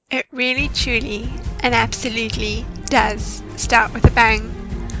It really, truly, and absolutely does start with a bang.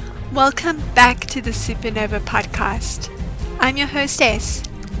 Welcome back to the SuperNova podcast. I'm your hostess,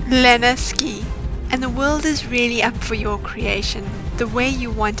 Lena Ski, and the world is really up for your creation, the way you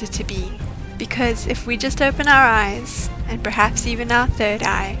want it to be. Because if we just open our eyes, and perhaps even our third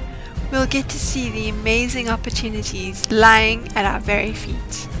eye, we'll get to see the amazing opportunities lying at our very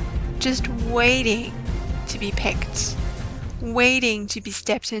feet, just waiting to be picked, waiting to be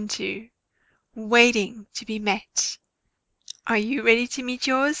stepped into, waiting to be met. Are you ready to meet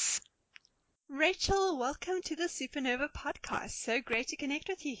yours? Rachel, welcome to the SuperNova podcast. So great to connect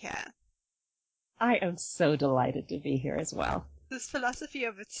with you here. I am so delighted to be here as well. This philosophy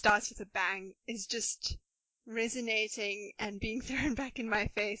of it starts with a bang is just resonating and being thrown back in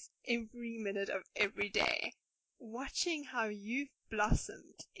my face every minute of every day. Watching how you've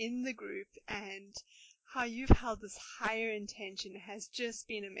blossomed in the group and how you've held this higher intention has just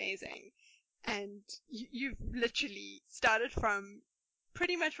been amazing. And you've literally started from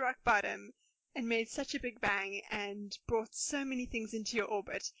pretty much rock bottom and made such a big bang and brought so many things into your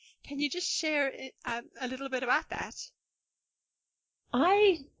orbit. Can you just share a little bit about that?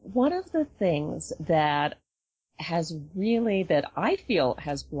 One of the things that I feel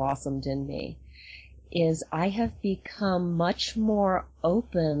has blossomed in me is I have become much more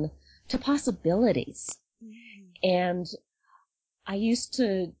open to possibilities. And I used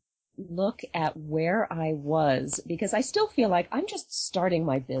to look at where I was because I still feel like I'm just starting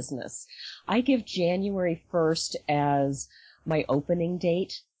my business. I give January 1st as my opening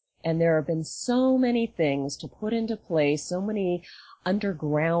date, and there have been so many things to put into place, so many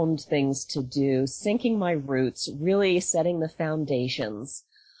underground things to do, sinking my roots, really setting the foundations.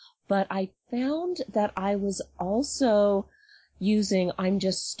 But I found that I was also using I'm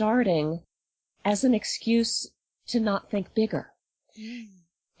just starting as an excuse to not think bigger.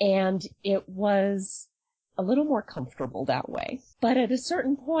 And it was a little more comfortable that way. But at a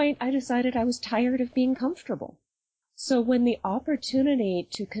certain point, I decided I was tired of being comfortable. So when the opportunity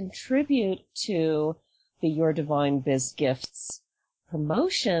to contribute to the Your Divine Biz Gifts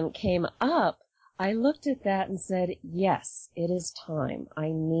promotion came up, I looked at that and said, yes, it is time. I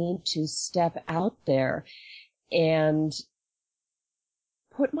need to step out there and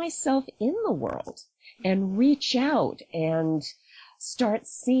put myself in the world and reach out and start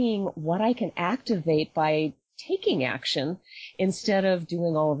seeing what I can activate by taking action instead of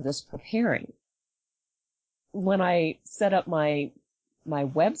doing all of this preparing. When I set up my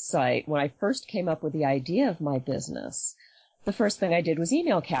website, when I first came up with the idea of my business, the first thing I did was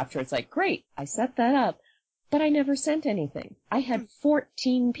email capture. It's like, great, I set that up, but I never sent anything. I had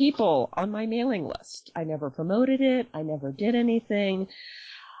 14 people on my mailing list. I never promoted it. I never did anything.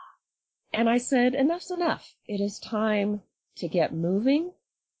 And I said, enough's enough. It is time to get moving.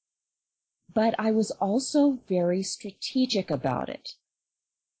 But I was also very strategic about it.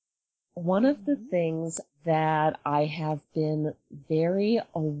 One of the things that I have been very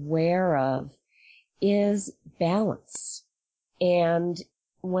aware of is balance. And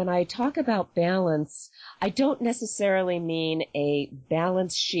when I talk about balance, I don't necessarily mean a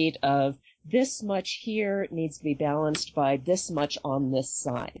balance sheet of this much here needs to be balanced by this much on this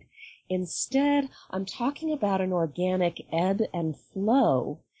side. Instead, I'm talking about an organic ebb and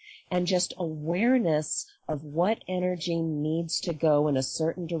flow and just awareness of what energy needs to go in a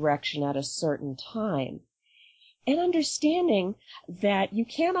certain direction at a certain time. And understanding that you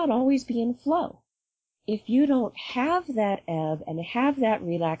cannot always be in flow. If you don't have that ebb and have that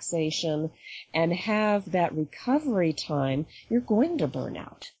relaxation and have that recovery time, you're going to burn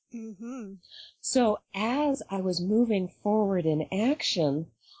out. So as I was moving forward in action,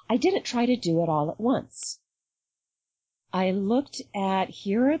 I didn't try to do it all at once. I looked at,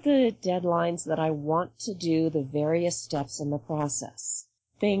 here are the deadlines that I want to do, the various steps in the process.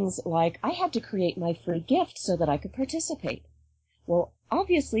 Things like I had to create my free gift so that I could participate. Well,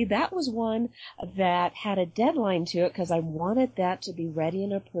 obviously that was one that had a deadline to it because I wanted that to be ready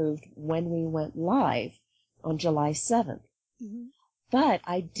and approved when we went live on July 7th. But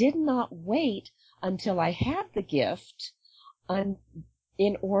I did not wait until I had the gift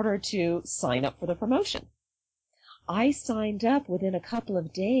in order to sign up for the promotion. I signed up within a couple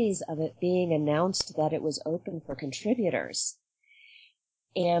of days of it being announced that it was open for contributors.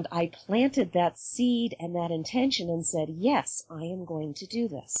 And I planted that seed and that intention and said, yes, I am going to do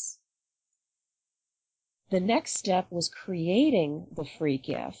this. The next step was creating the free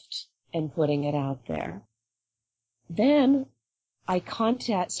gift and putting it out there. Then I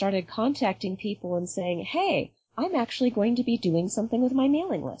started contacting people and saying, hey, I'm actually going to be doing something with my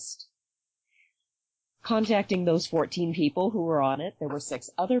mailing list. contacting those 14 people who were on it. There were 6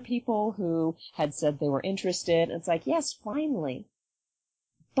 other people who had said they were interested. It's like, yes, finally.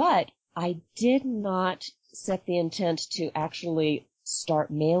 But I did not set the intent to actually start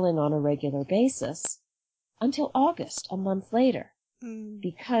mailing on a regular basis until August, a month later.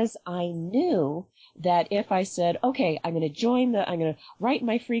 Because I knew that if I said, okay, I'm going to write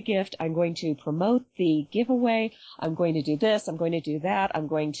my free gift, I'm going to promote the giveaway, I'm going to do this, I'm going to do that, I'm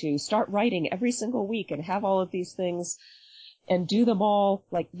going to start writing every single week and have all of these things and do them all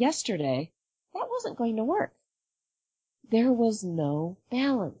like yesterday, that wasn't going to work. There was no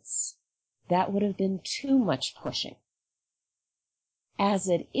balance. That would have been too much pushing. As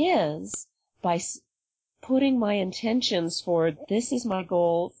it is, by putting my intentions for this is my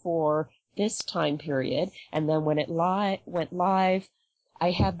goal for this time period, and then when it went live, I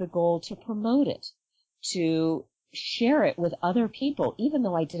had the goal to promote it, to share it with other people, even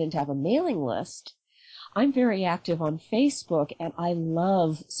though I didn't have a mailing list. I'm very active on Facebook, and I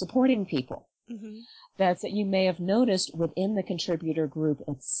love supporting people. That's that you may have noticed within the contributor group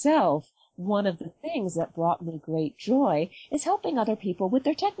itself. One of the things that brought me great joy is helping other people with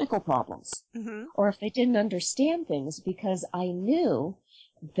their technical problems, or if they didn't understand things, because I knew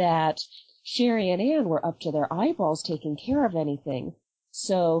that Sherry and Ann were up to their eyeballs taking care of anything.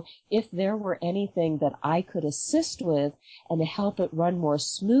 So if there were anything that I could assist with and to help it run more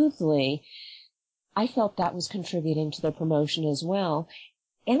smoothly, I felt that was contributing to the promotion as well.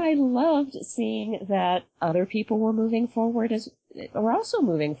 And I loved seeing that other people were also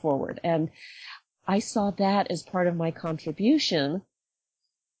moving forward. And I saw that as part of my contribution.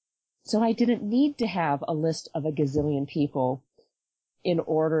 So I didn't need to have a list of a gazillion people in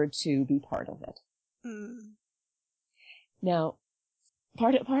order to be part of it. Now,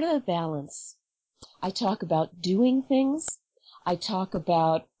 part of the balance, I talk about doing things. I talk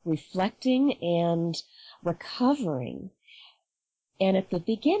about reflecting and recovering. And at the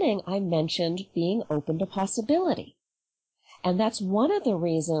beginning, I mentioned being open to possibility. And that's one of the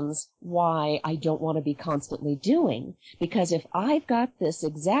reasons why I don't want to be constantly doing, because if I've got this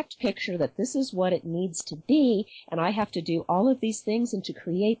exact picture that this is what it needs to be, and I have to do all of these things and to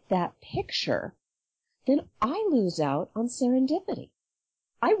create that picture, then I lose out on serendipity.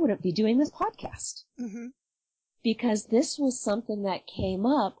 I wouldn't be doing this podcast. Because this was something that came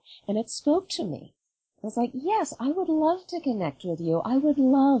up and it spoke to me. I was like, yes, I would love to connect with you. I would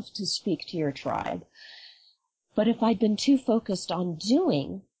love to speak to your tribe. But if I'd been too focused on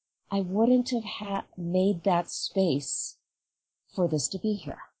doing, I wouldn't have made that space for this to be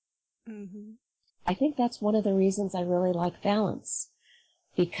here. I think that's one of the reasons I really like balance,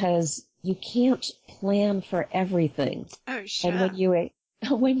 because you can't plan for everything. Oh, sure. And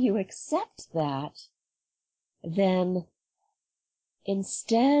when you accept that, then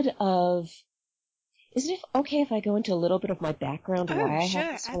instead of, is it okay if I go into a little bit of my background and why I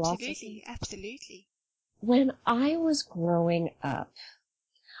have this philosophy? Absolutely. When I was growing up,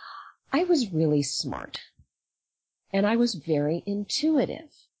 I was really smart. And I was very intuitive,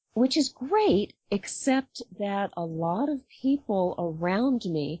 which is great, except that a lot of people around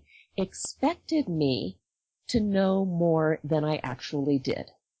me expected me to know more than I actually did.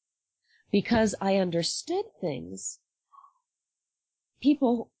 Because I understood things,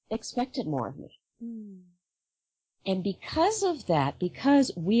 people expected more of me. And because of that,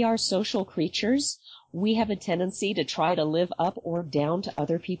 because we are social creatures, we have a tendency to try to live up or down to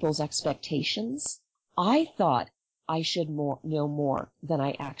other people's expectations. I thought I should know more than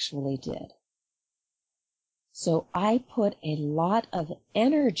I actually did. So I put a lot of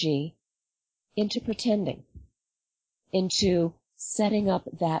energy into pretending, into setting up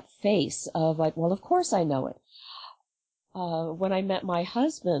that face of like, well, of course I know it. When I met my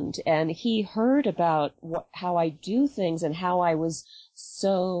husband and he heard about how I do things and how I was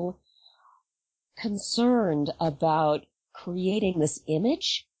so concerned about creating this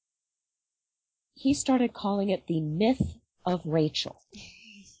image, he started calling it the myth of Rachel.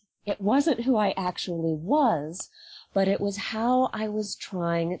 It wasn't who I actually was, but it was how I was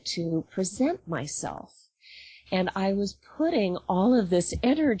trying to present myself. And I was putting all of this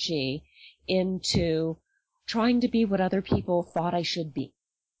energy into trying to be what other people thought I should be,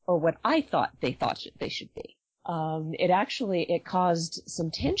 or what I thought they should be. It caused some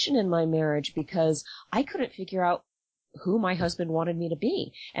tension in my marriage because I couldn't figure out who my husband wanted me to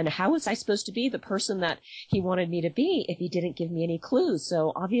be, and how was I supposed to be the person that he wanted me to be if he didn't give me any clues.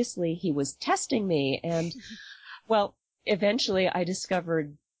 So obviously he was testing me, and well, eventually I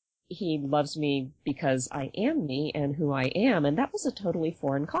discovered he loves me because I am me and who I am, and that was a totally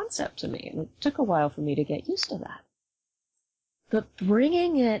foreign concept to me, and it took a while for me to get used to that. But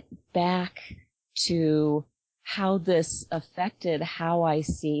bringing it back to how this affected how I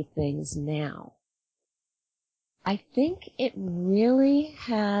see things now. I think it really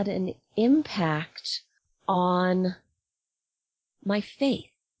had an impact on my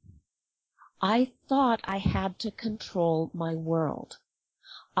faith. I thought I had to control my world.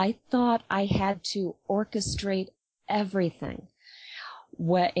 I thought I had to orchestrate everything.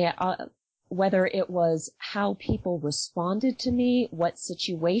 Whether it was how people responded to me, what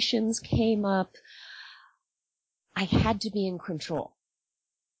situations came up, I had to be in control.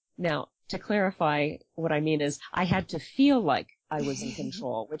 Now, to clarify, what I mean is I had to feel like I was in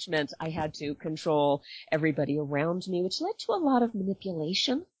control, which meant I had to control everybody around me, which led to a lot of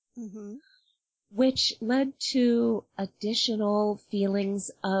manipulation, which led to additional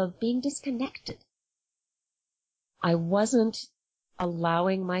feelings of being disconnected. I wasn't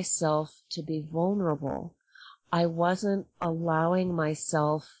allowing myself to be vulnerable. I wasn't allowing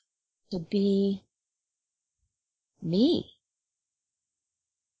myself to be me.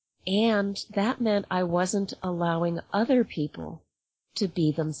 And that meant I wasn't allowing other people to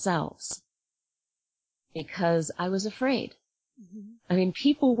be themselves because I was afraid. I mean,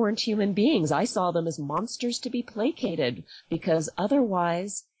 people weren't human beings. I saw them as monsters to be placated because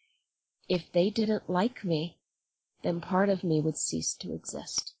otherwise, if they didn't like me, then part of me would cease to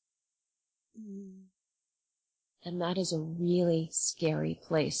exist. And that is a really scary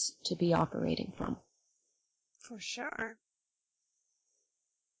place to be operating from. For sure.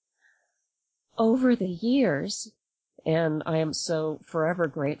 Over the years, and I am so forever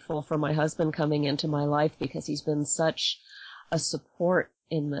grateful for my husband coming into my life because he's been such a support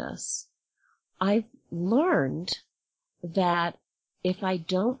in this, I've learned that if I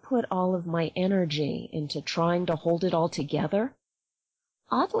don't put all of my energy into trying to hold it all together,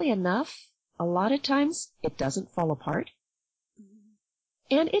 oddly enough, a lot of times it doesn't fall apart.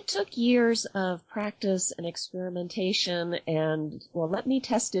 And it took years of practice and experimentation and, well, let me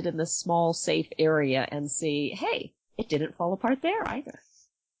test it in this small, safe area and see, hey, it didn't fall apart there either.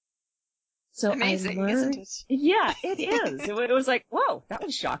 So amazing, I learned, isn't it? Yeah, it is. It was like, whoa, that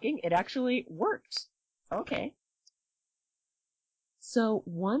was shocking. It actually worked. Okay. So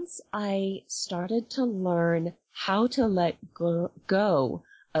once I started to learn how to let go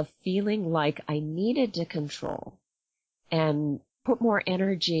of feeling like I needed to control and put more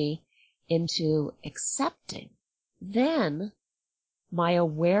energy into accepting, then my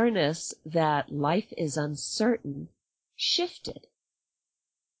awareness that life is uncertain shifted.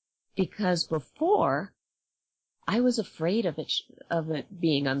 Because before, I was afraid of it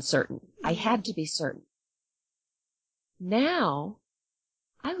being uncertain. I had to be certain. Now,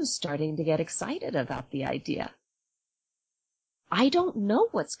 I was starting to get excited about the idea. I don't know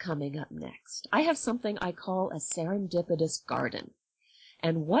what's coming up next. I have something I call a serendipitous garden.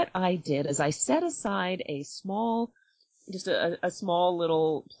 And what I did is I set aside a small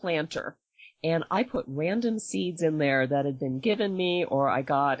little planter. And I put random seeds in there that had been given me or I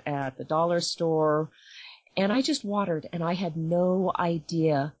got at the dollar store. And I just watered and I had no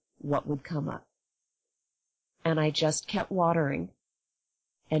idea what would come up. And I just kept watering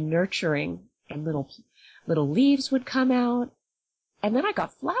and nurturing, and little leaves would come out. And then I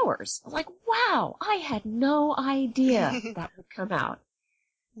got flowers. I was like, wow, I had no idea that would come out.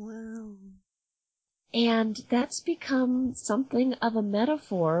 Wow. And that's become something of a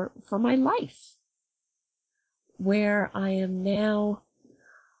metaphor for my life, where I am now,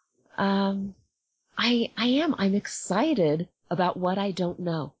 I'm excited about what I don't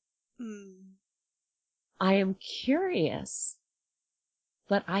know. I am curious,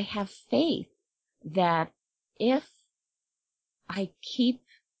 but I have faith that if I keep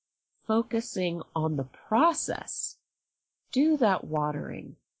focusing on the process, do that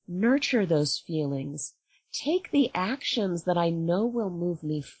watering, nurture those feelings, take the actions that I know will move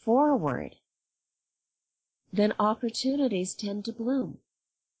me forward, then opportunities tend to bloom.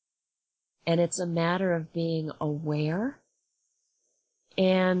 And it's a matter of being aware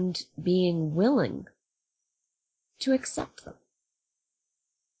and being willing to accept them.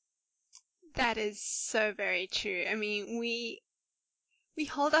 That is so very true. I mean, we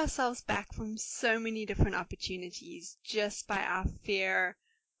hold ourselves back from so many different opportunities just by our fear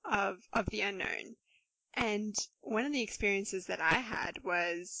of the unknown. And one of the experiences that I had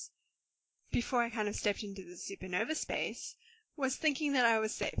was, before I kind of stepped into the SuperNova space, was thinking that I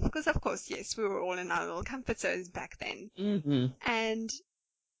was safe. Because of course, yes, we were all in our little comfort zones back then.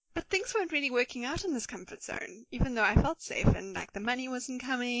 But things weren't really working out in this comfort zone, even though I felt safe and like the money wasn't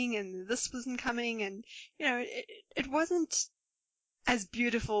coming and this wasn't coming and, it wasn't as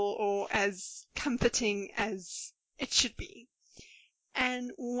beautiful or as comforting as it should be.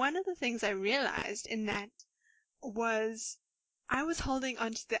 And one of the things I realized in that was I was holding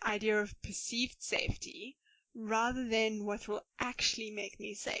on to the idea of perceived safety rather than what will actually make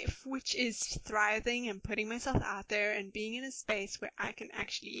me safe, which is thriving and putting myself out there and being in a space where I can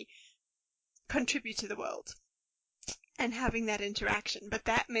actually contribute to the world and having that interaction. But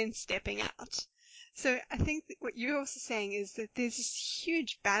that meant stepping out. So I think that what you're also saying is that there's this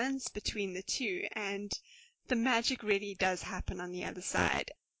huge balance between the two, and the magic really does happen on the other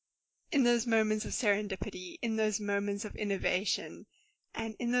side. In those moments of serendipity, in those moments of innovation,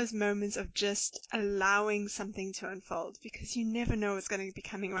 and in those moments of just allowing something to unfold, because you never know what's going to be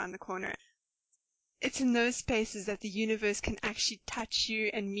coming around the corner. It's in those spaces that the universe can actually touch you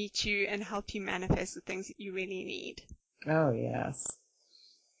and meet you and help you manifest the things that you really need. Oh, yes.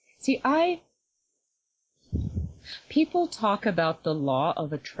 See, people talk about the law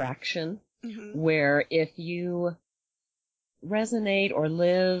of attraction, where if you resonate or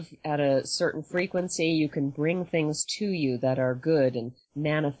live at a certain frequency, you can bring things to you that are good and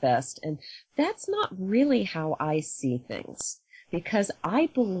manifest. And that's not really how I see things, because I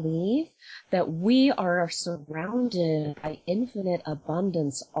believe that we are surrounded by infinite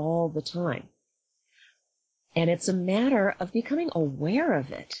abundance all the time. And it's a matter of becoming aware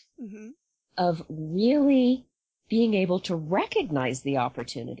of it, of really being able to recognize the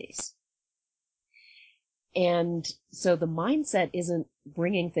opportunities. And so the mindset isn't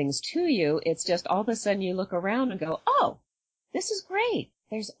bringing things to you. It's just all of a sudden you look around and go, oh, this is great.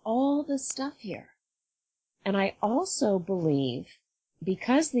 There's all this stuff here. And I also believe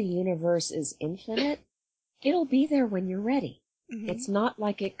because the universe is infinite, it'll be there when you're ready. It's not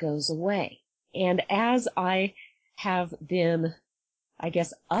like it goes away. And as I have been, I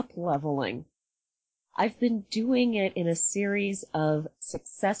guess, up-leveling, I've been doing it in a series of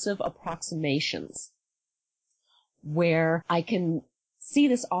successive approximations where I can see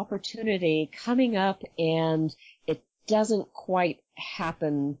this opportunity coming up and it doesn't quite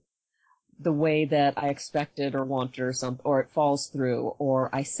happen the way that I expected or wanted or something, or it falls through,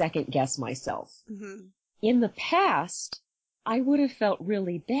 or I second guess myself. In the past, I would have felt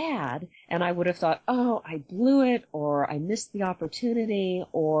really bad and I would have thought, oh, I blew it, or I missed the opportunity,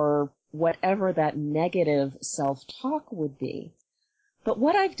 or whatever that negative self-talk would be. But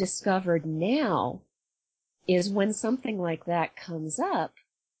what I've discovered now is when something like that comes up,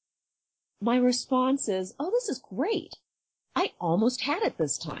 my response is, oh, this is great. I almost had it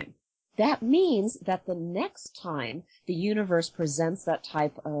this time. That means that the next time the universe presents that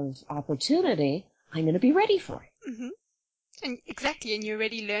type of opportunity, I'm going to be ready for it. And exactly, and you're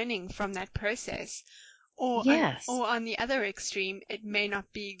already learning from that process. Or yes. Or on the other extreme, it may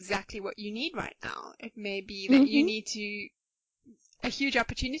not be exactly what you need right now. It may be that you need to, a huge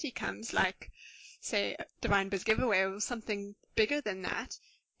opportunity comes, like, say, Divine Biz giveaway or something bigger than that,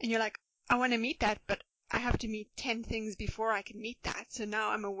 and you're like, I want to meet that, but I have to meet 10 things before I can meet that. So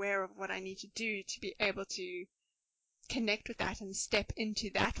now I'm aware of what I need to do to be able to connect with that and step into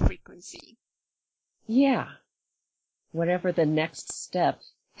that frequency. Yeah. Whatever the next step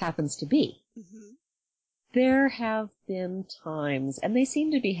happens to be. There have been times, and they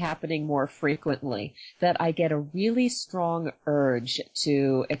seem to be happening more frequently, that I get a really strong urge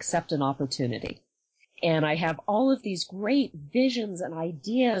to accept an opportunity. And I have all of these great visions and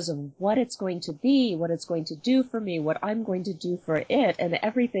ideas of what it's going to be, what it's going to do for me, what I'm going to do for it, and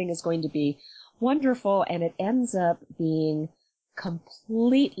everything is going to be wonderful, and it ends up being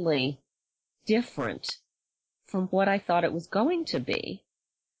completely different from what I thought it was going to be.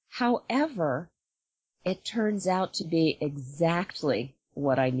 However, it turns out to be exactly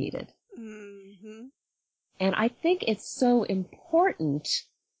what I needed. And I think it's so important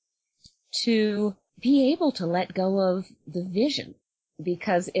to be able to let go of the vision,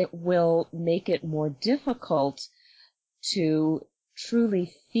 because it will make it more difficult to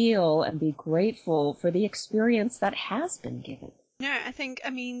truly feel and be grateful for the experience that has been given. No, I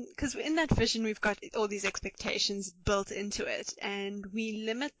mean, because in that vision, we've got all these expectations built into it, and we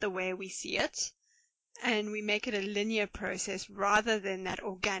limit the way we see it, and we make it a linear process rather than that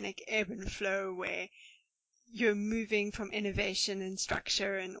organic ebb and flow where you're moving from innovation and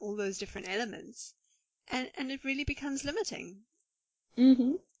structure and all those different elements. And it really becomes limiting.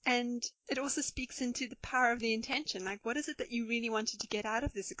 And it also speaks into the power of the intention. Like, what is it that you really wanted to get out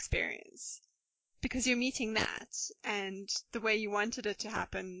of this experience? Because you're meeting that, and the way you wanted it to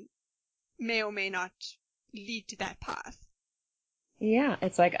happen may or may not lead to that path. Yeah,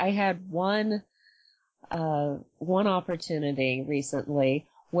 it's like I had one opportunity recently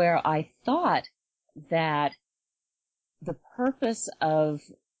where I thought that the purpose of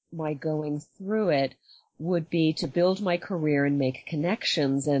my going through it would be to build my career and make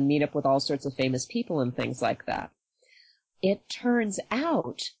connections and meet up with all sorts of famous people and things like that. It turns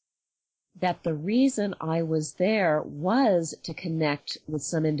out that the reason I was there was to connect with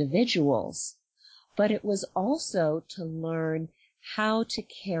some individuals, but it was also to learn how to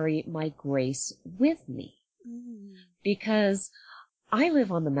carry my grace with me. Because I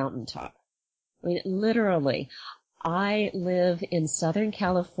live on the mountaintop. I mean, literally, I live in Southern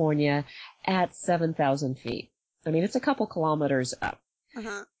California at 7,000 feet. I mean, it's a couple kilometers up.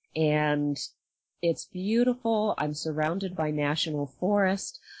 Uh-huh. And it's beautiful. I'm surrounded by national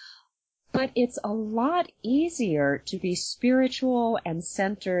forest. But it's a lot easier to be spiritual and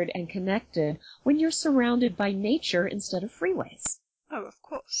centered and connected when you're surrounded by nature instead of freeways. Oh, of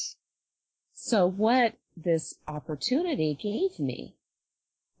course. So what this opportunity gave me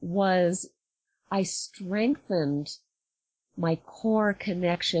was I strengthened my core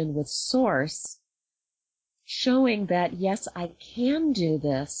connection with Source, showing that, yes, I can do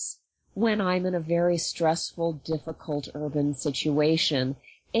this when I'm in a very stressful, difficult urban situation,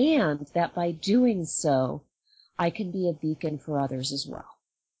 and that by doing so, I can be a beacon for others as well.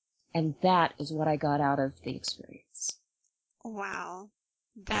 And that is what I got out of the experience. Wow.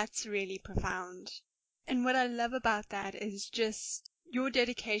 That's really profound. And what I love about that is just your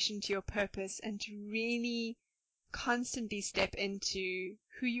dedication to your purpose and to really constantly step into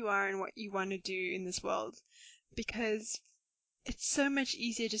who you are and what you want to do in this world. Because it's so much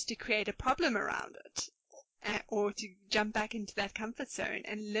easier just to create a problem around it, or to jump back into that comfort zone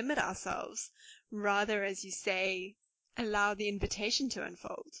and limit ourselves, rather, as you say, allow the invitation to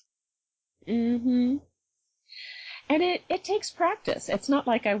unfold. Mm-hmm. And it takes practice. It's not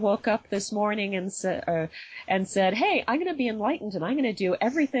like I woke up this morning and said, hey, I'm going to be enlightened and I'm going to do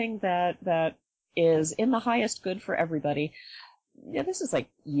everything that is in the highest good for everybody. Yeah, this is like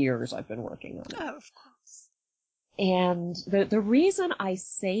years I've been working on it. Oh, of course. And the reason I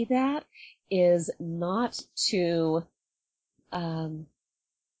say that is not to,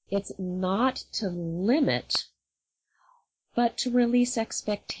 it's not to limit, but to release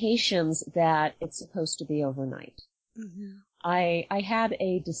expectations that it's supposed to be overnight. Mm-hmm. I had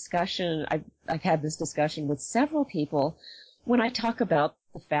a discussion, I've had this discussion with several people when I talk about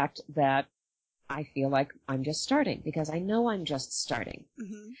the fact that I feel like I'm just starting, because I know I'm just starting.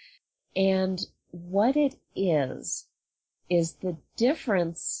 Mm-hmm. And what it is the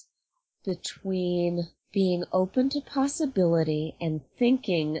difference between being open to possibility and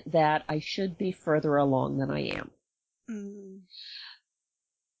thinking that I should be further along than I am. Mm-hmm.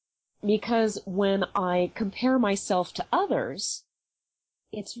 Because when I compare myself to others,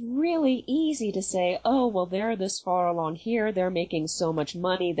 it's really easy to say, oh, well, they're this far along here, they're making so much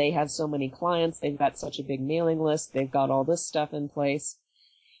money, they have so many clients, they've got such a big mailing list, they've got all this stuff in place.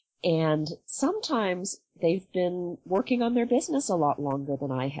 And sometimes they've been working on their business a lot longer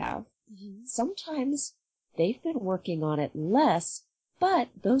than I have. Mm-hmm. Sometimes they've been working on it less, but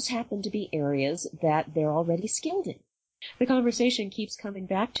those happen to be areas that they're already skilled in. The conversation keeps coming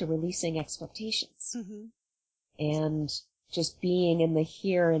back to releasing expectations. Mm-hmm. And just being in the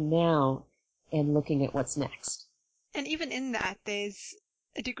here and now and looking at what's next. And even in that, there's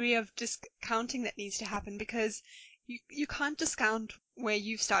a degree of discounting that needs to happen, because you can't discount where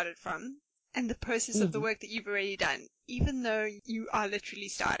you've started from and the process of the work that you've already done. Even though you are literally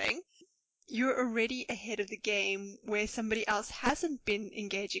starting, you're already ahead of the game where somebody else hasn't been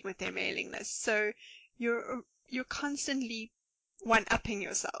engaging with their mailing list. So you're constantly one-upping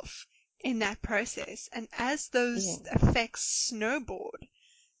yourself in that process. And as those effects snowboard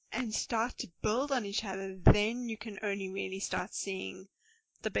and start to build on each other, then you can only really start seeing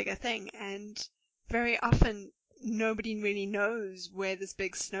the bigger thing. And very often, nobody really knows where this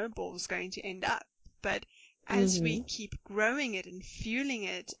big snowball is going to end up. But as we keep growing it and fueling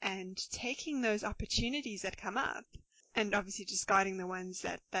it and taking those opportunities that come up, and obviously discarding the ones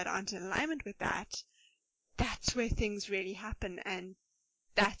that aren't in alignment with that, that's where things really happen. And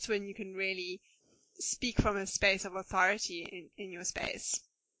that's when you can really speak from a space of authority in your space.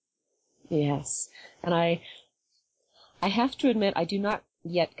 Yes. And I have to admit, I do not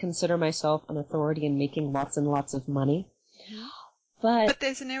yet consider myself an authority in making lots and lots of money. Mm-hmm. But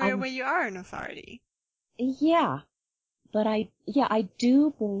there's an area where you are an authority. Yeah. But I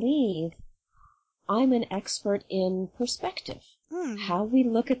do believe I'm an expert in perspective. How we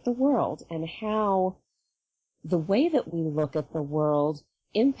look at the world and how the way that we look at the world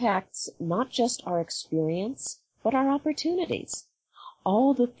impacts not just our experience, but our opportunities.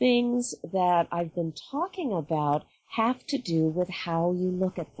 All the things that I've been talking about have to do with how you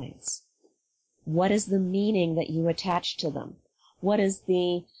look at things. What is the meaning that you attach to them? What is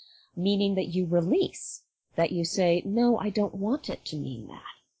the meaning that you release? that you say, no, I don't want it to mean that.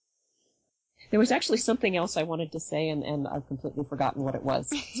 There was actually something else I wanted to say, and I've completely forgotten what it was.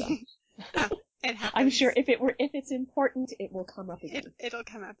 So. It happens. I'm sure if it's important, it will come up again. It'll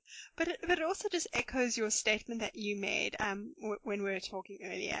come up. But it also just echoes your statement that you made when we were talking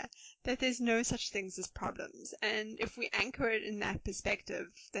earlier, that there's no such things as problems. And if we anchor it in that perspective,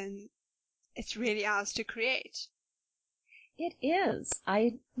 then it's really ours to create. It is.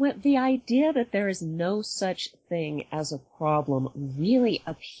 The idea that there is no such thing as a problem really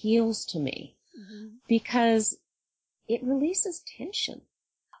appeals to me, because it releases tension.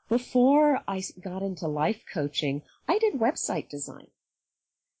 Before I got into life coaching, I did website design.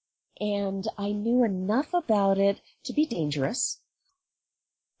 And I knew enough about it to be dangerous,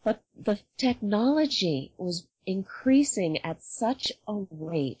 but the technology was increasing at such a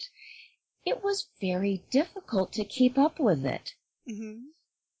rate, it was very difficult to keep up with it. Mm-hmm.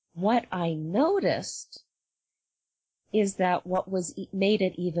 What I noticed is that what made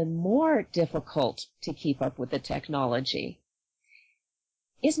it even more difficult to keep up with the technology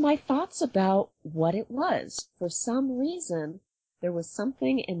is my thoughts about what it was. For some reason, there was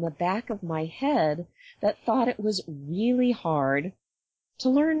something in the back of my head that thought it was really hard to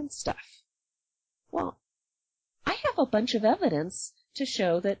learn stuff. Well, I have a bunch of evidence to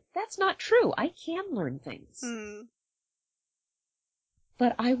show that that's not true. I can learn things.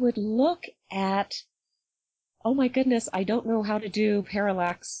 But I would look at, oh my goodness, I don't know how to do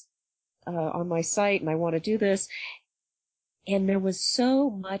parallax on my site, and I want to do this. And there was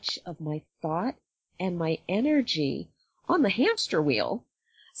so much of my thought and my energy on the hamster wheel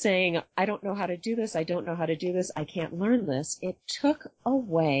saying, I don't know how to do this, I don't know how to do this, I can't learn this. It took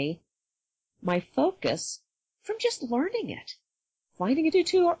away my focus from just learning it, finding a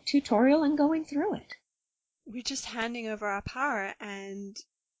tutorial and going through it. We're just handing over our power, and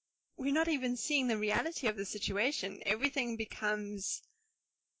we're not even seeing the reality of the situation. Everything becomes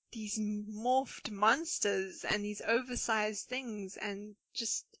these morphed monsters and these oversized things and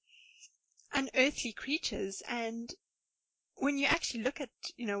just unearthly creatures. And when you actually look at,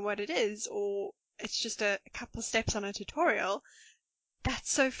 what it is, or it's just a couple steps on a tutorial, that's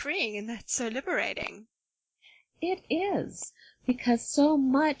so freeing and that's so liberating. It is, because so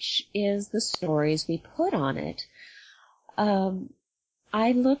much is the stories we put on it.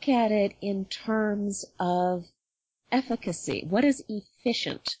 I look at it in terms of efficacy. What is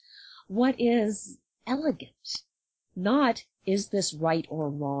efficient? What is elegant? Not, is this right or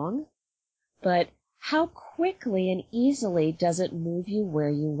wrong? But how quickly and easily does it move you where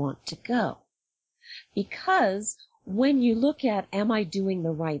you want to go? Because when you look at, am I doing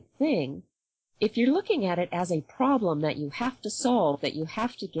the right thing? If you're looking at it as a problem that you have to solve, that you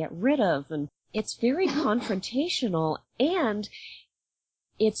have to get rid of, and it's very confrontational, and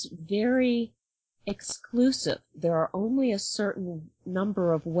it's very exclusive. There are only a certain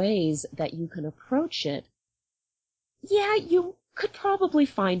number of ways that you can approach it. Yeah, you could probably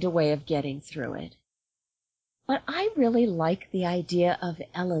find a way of getting through it. But I really like the idea of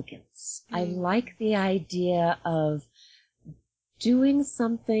elegance. I like the idea of doing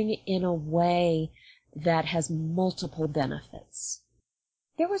something in a way that has multiple benefits.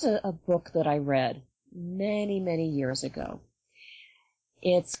 There was a book that I read many, many years ago.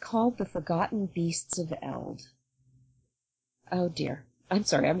 It's called The Forgotten Beasts of Eld. Oh dear. I'm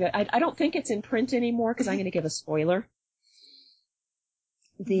sorry. I don't think it's in print anymore because I'm going to give a spoiler.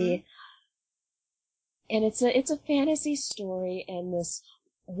 And it's a fantasy story, and this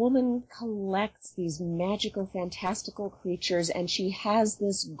woman collects these magical, fantastical creatures, and she has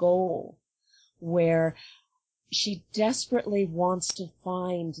this goal where she desperately wants to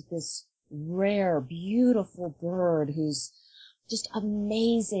find this rare, beautiful bird who's just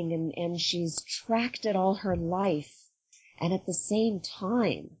amazing, and she's tracked it all her life. And at the same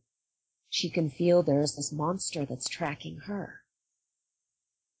time, she can feel there's this monster that's tracking her.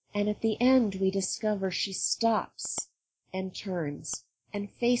 And at the end, we discover she stops and turns and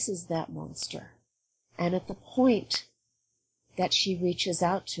faces that monster. And at the point that she reaches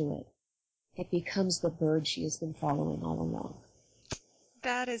out to it, it becomes the bird she has been following all along.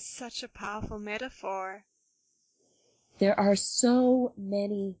 That is such a powerful metaphor. There are so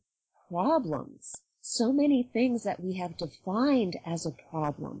many problems, so many things that we have defined as a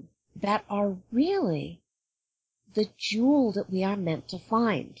problem that are really the jewel that we are meant to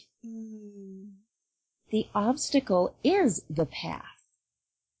find. The obstacle is the path.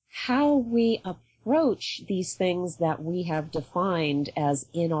 How we approach these things that we have defined as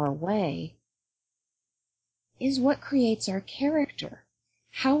in our way is what creates our character.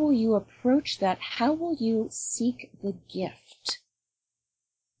 How will you approach that? How will you seek the gift?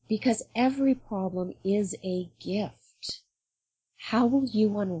 because every problem is a gift. How will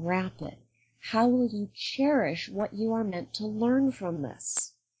you unwrap it? How will you cherish what you are meant to learn from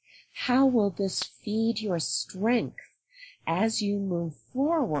this? How will this feed your strength as you move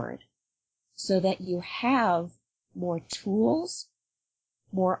forward so that you have more tools,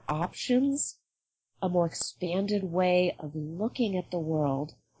 more options, a more expanded way of looking at the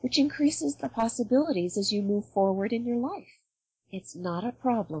world, which increases the possibilities as you move forward in your life? It's not a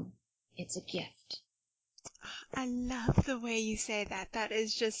problem. It's a gift. I love the way you say that. That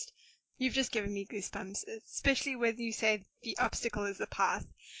is just, you've just given me goosebumps, especially when you say the obstacle is the path.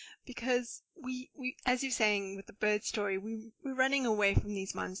 Because we as you're saying with the bird story, we're running away from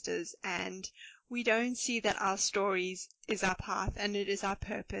these monsters, and we don't see that our stories is our path and it is our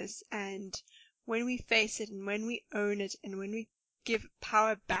purpose. And when we face it and when we own it and when we give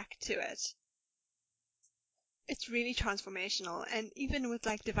power back to it, it's really transformational. And even with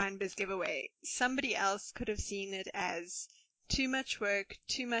like Divine Biz Giveaway, somebody else could have seen it as too much work,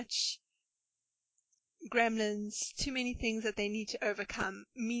 too much gremlins, too many things that they need to overcome.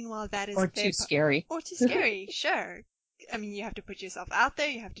 Meanwhile, that is Or too scary. Or too scary, sure. I mean, you have to put yourself out there.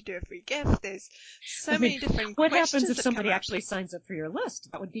 You have to do a free gift. There's so many different what questions happens if that somebody come up. actually signs up for your list?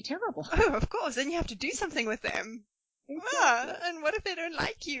 That would be terrible. Oh, of course. Then you have to do something with them. Exactly. And what if they don't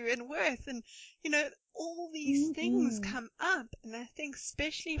like you and worth? And, all these things come up. And I think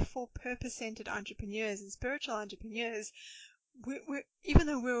especially for purpose-centered entrepreneurs and spiritual entrepreneurs, we're even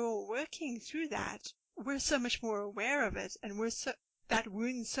though we're all working through that, we're so much more aware of it, and that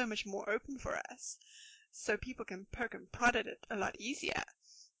wound's so much more open for us. So people can poke and prod at it a lot easier.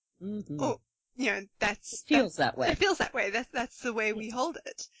 Or, it feels that way. It feels that way. That's the way we hold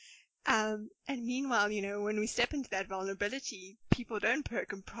it. And meanwhile, when we step into that vulnerability, people don't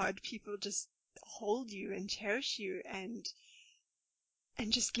poke and prod. People just hold you and cherish you and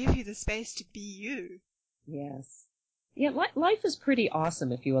just give you the space to be you. Yes. Yeah, life is pretty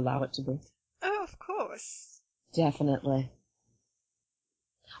awesome if you allow it to be. Oh, of course. Definitely.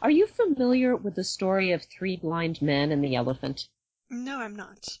 Are you familiar with the story of 3 blind men and the elephant? No, I'm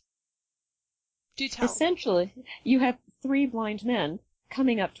not. Do tell. Essentially, you have 3 blind men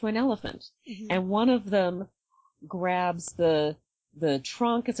coming up to an elephant, and one of them grabs the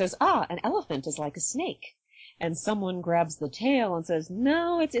trunk and says, an elephant is like a snake. And someone grabs the tail and says,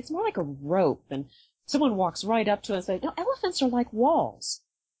 no, it's more like a rope. And someone walks right up to it and says, no, elephants are like walls.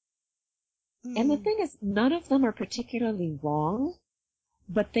 And the thing is, none of them are particularly wrong,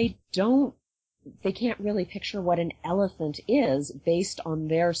 but they can't really picture what an elephant is based on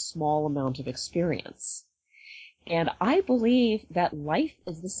their small amount of experience. And I believe that life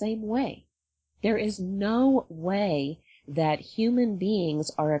is the same way. There is no way that human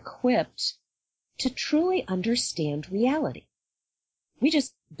beings are equipped to truly understand reality.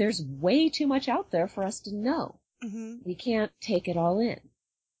 There's way too much out there for us to know. We can't take it all in.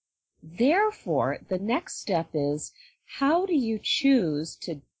 Therefore, the next step is, how do you choose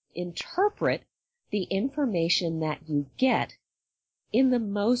to interpret the information that you get in the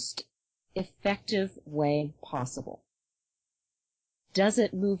most effective way possible? Does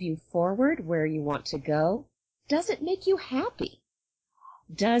it move you forward where you want to go? Does it make you happy?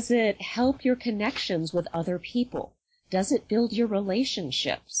 Does it help your connections with other people? Does it build your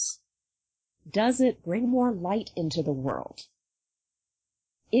relationships? Does it bring more light into the world?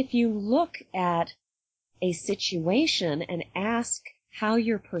 If you look at a situation and ask how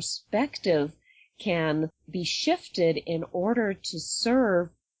your perspective can be shifted in order to serve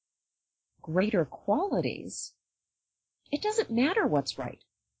greater qualities, it doesn't matter what's right.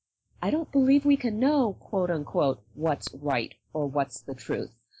 I don't believe we can know, quote unquote, what's right or what's the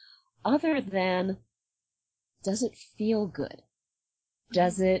truth, other than, does it feel good?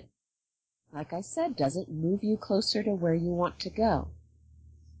 Does it, like I said, does it move you closer to where you want to go?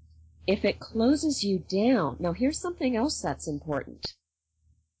 If it closes you down, now here's something else that's important.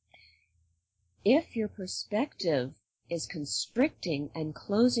 If your perspective is constricting and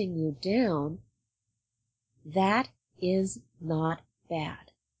closing you down, that is not bad.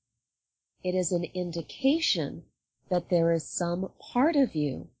 It is an indication that there is some part of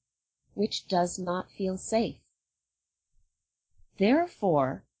you which does not feel safe.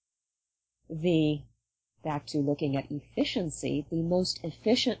 Therefore, back to looking at efficiency, the most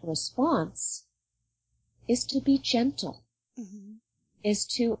efficient response is to be gentle, is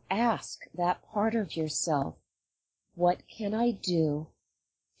to ask that part of yourself, what can I do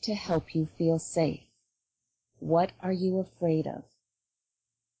to help you feel safe? What are you afraid of?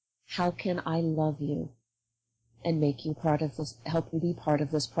 How can I love you and make you part of this, help you be part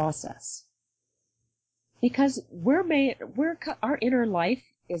of this process? Because our inner life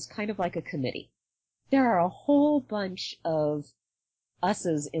is kind of like a committee. There are a whole bunch of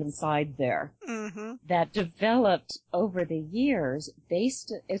us's inside there that developed over the years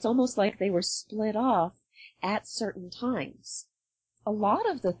it's almost like they were split off at certain times. A lot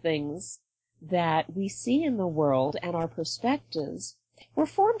of the things that we see in the world and our perspectives were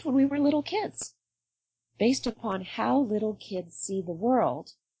formed when we were little kids, based upon how little kids see the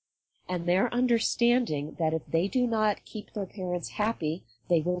world and their understanding that if they do not keep their parents happy,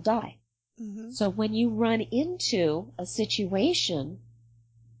 they will die. So when you run into a situation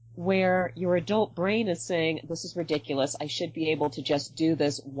where your adult brain is saying, this is ridiculous, I should be able to just do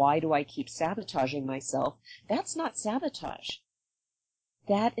this, why do I keep sabotaging myself? That's not sabotage.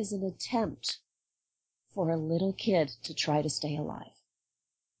 That is an attempt for a little kid to try to stay alive.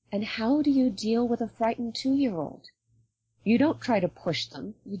 And how do you deal with a frightened 2-year-old? You don't try to push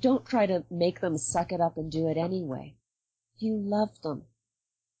them. You don't try to make them suck it up and do it anyway. You love them.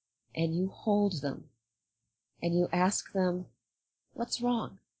 And you hold them. And you ask them, what's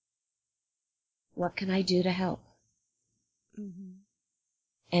wrong? What can I do to help?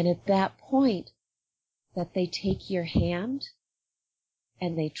 And at that point, that they take your hand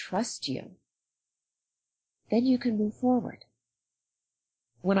and they trust you, then you can move forward.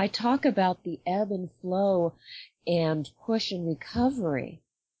 When I talk about the ebb and flow and push and recovery,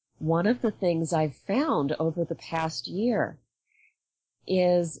 one of the things I've found over the past year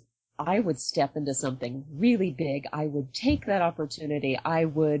is I would step into something really big. I would take that opportunity. I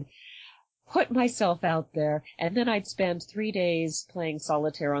would put myself out there, and then I'd spend 3 days playing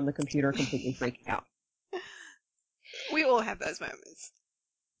solitaire on the computer, completely freaking out. We all have those moments.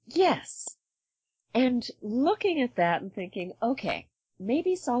 Yes. And looking at that and thinking, okay,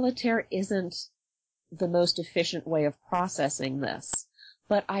 maybe solitaire isn't the most efficient way of processing this,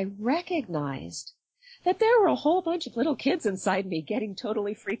 but I recognized that there were a whole bunch of little kids inside me getting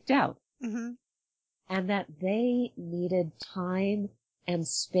totally freaked out. And that they needed time and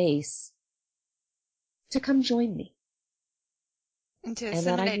space to come join me. And to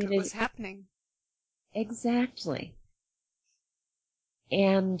assimilate what was happening. Exactly.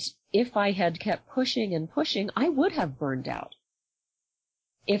 And if I had kept pushing and pushing, I would have burned out.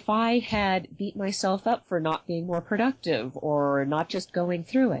 If I had beat myself up for not being more productive or not just going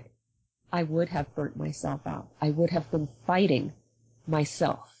through it, I would have burnt myself out. I would have been fighting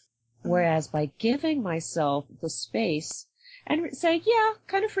myself. Whereas by giving myself the space and say, yeah,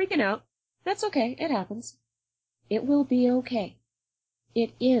 kind of freaking out, that's okay, it happens. It will be okay.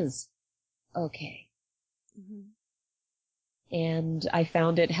 It is okay. And I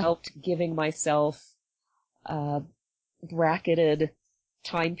found it helped giving myself bracketed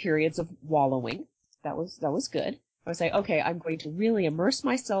time periods of wallowing. That was good. I was like, okay, I'm going to really immerse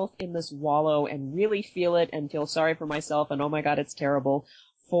myself in this wallow and really feel it and feel sorry for myself and oh my god, it's terrible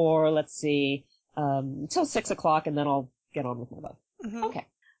for, let's see, until 6 o'clock and then I'll get on with my life. Okay.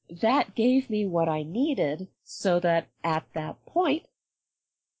 That gave me what I needed so that at that point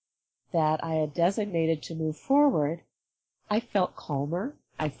that I had designated to move forward, I felt calmer,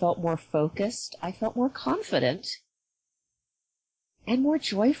 I felt more focused, I felt more confident, and more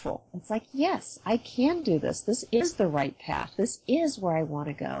joyful. It's like, yes, I can do this. This is the right path. This is where I want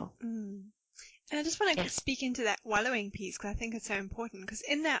to go. And I just want to speak into that wallowing piece because I think it's so important because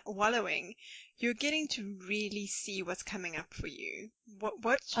in that wallowing, you're getting to really see what's coming up for you.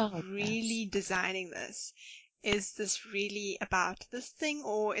 What's really designing this? Is this really about this thing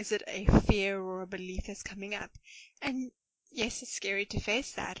or is it a fear or a belief that's coming up? And yes, it's scary to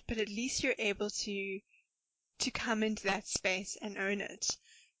face that, but at least you're able to come into that space and own it.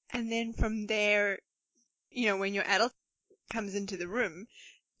 And then from there, when your adult comes into the room,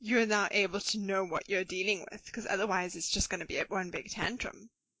 you're now able to know what you're dealing with because otherwise it's just going to be one big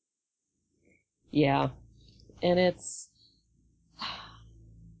tantrum. Yeah. And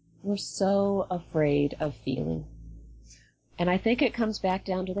we're so afraid of feeling. And I think it comes back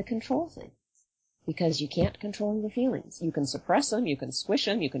down to the control thing. Because you can't control your feelings. You can suppress them, you can squish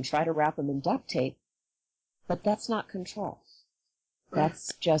them, you can try to wrap them in duct tape. But that's not control.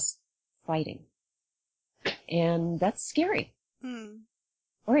 That's just fighting. And that's scary.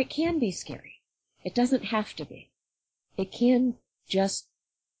 Or it can be scary. It doesn't have to be. It can just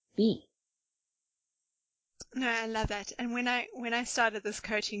be. No, I love that. And when I started this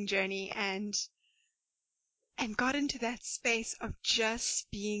coaching journey and got into that space of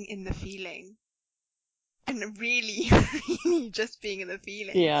just being in the feeling, and really, really just being in the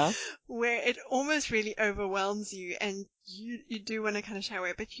feeling, where it almost really overwhelms you and you do want to kind of shy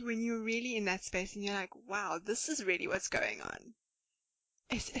away, but when you're really in that space and you're like, wow, this is really what's going on.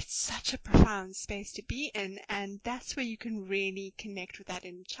 it's such a profound space to be in, and that's where you can really connect with that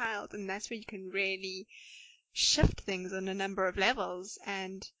inner child, and that's where you can really shift things on a number of levels.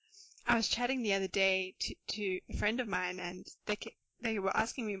 And I was chatting the other day to a friend of mine, and they were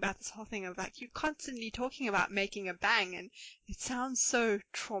asking me about this whole thing of like, you're constantly talking about making a bang, and it sounds so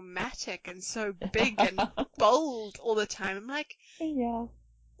traumatic and so big and bold all the time. I'm like, Yeah.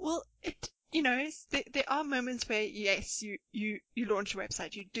 well, there are moments where, yes, you launch a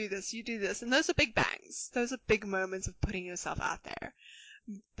website, you do this, and those are big bangs. Those are big moments of putting yourself out there.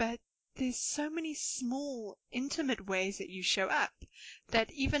 But there's so many small, intimate ways that you show up that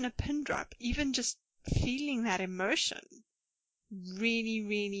even a pin drop, even just feeling that emotion really,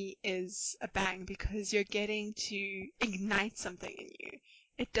 really is a bang, because you're getting to ignite something in you.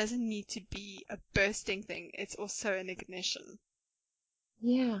 It doesn't need to be a bursting thing. It's also an ignition.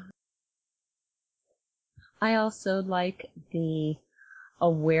 Yeah. I also like the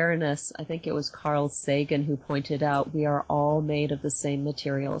awareness. I think it was Carl Sagan who pointed out we are all made of the same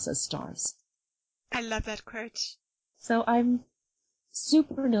materials as stars. I love that quote. So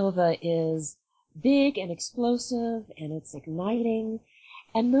SuperNova is big and explosive and it's igniting.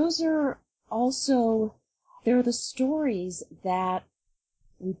 And those are also, they're the stories that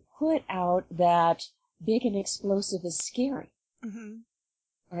we put out that big and explosive is scary. Mm-hmm.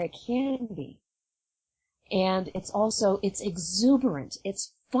 Or it can be. And it's exuberant,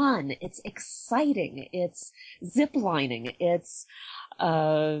 it's fun, it's exciting, it's ziplining, it's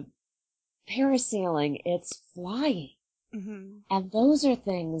parasailing, it's flying. Mm-hmm. And those are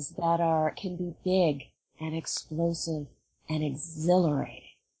things that can be big and explosive and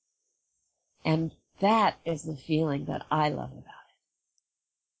exhilarating. And that is the feeling that I love about it.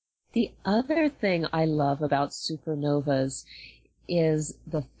 The other thing I love about supernovas is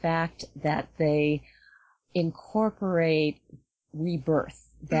the fact that they incorporate rebirth,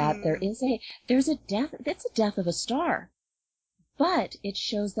 that there's a death, that's a death of a star, but it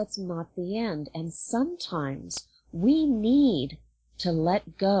shows that's not the end. And sometimes we need to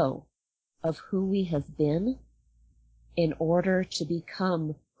let go of who we have been in order to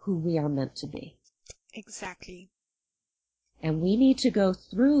become who we are meant to be. Exactly. And we need to go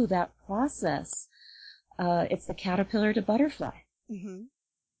through that process. It's the caterpillar to butterfly. Mm-hmm.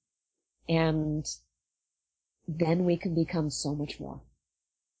 And then we can become so much more.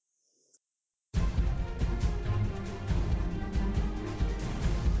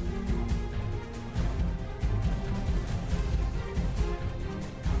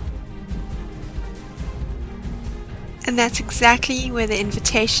 And that's exactly where the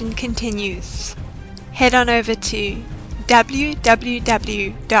invitation continues. Head on over to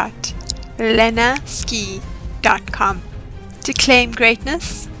www.lenaski.com to claim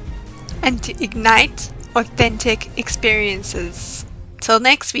greatness and to ignite authentic experiences. Till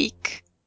next week.